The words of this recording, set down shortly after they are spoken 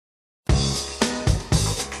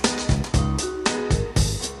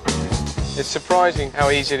It's surprising how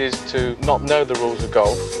easy it is to not know the rules of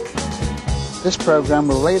golf. This program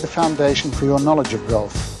will lay the foundation for your knowledge of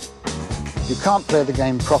golf. You can't play the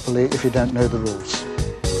game properly if you don't know the rules.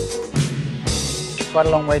 Quite a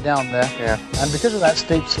long way down there. Yeah. And because of that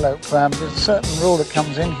steep slope, there's a certain rule that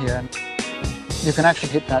comes in here. And you can actually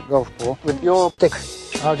hit that golf ball with your stick.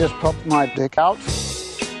 I'll just pop my dick out.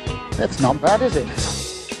 That's not bad, is it?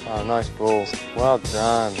 Oh, nice ball. Well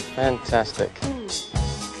done. Fantastic.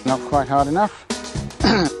 Not quite hard enough.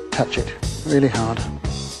 Touch it really hard.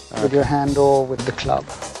 Okay. With your hand or with the club.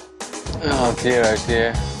 Oh dear, oh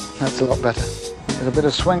dear. That's a lot better. There's a bit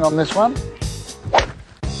of swing on this one.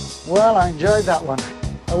 Well, I enjoyed that one.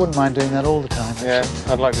 I wouldn't mind doing that all the time, actually.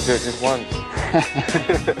 Yeah, I'd like to do it just once.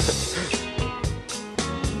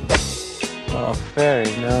 Oh, very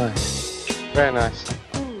nice. Very nice.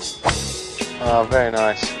 Oh, very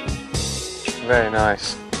nice. Very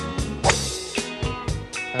nice.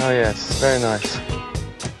 Oh yes, very nice.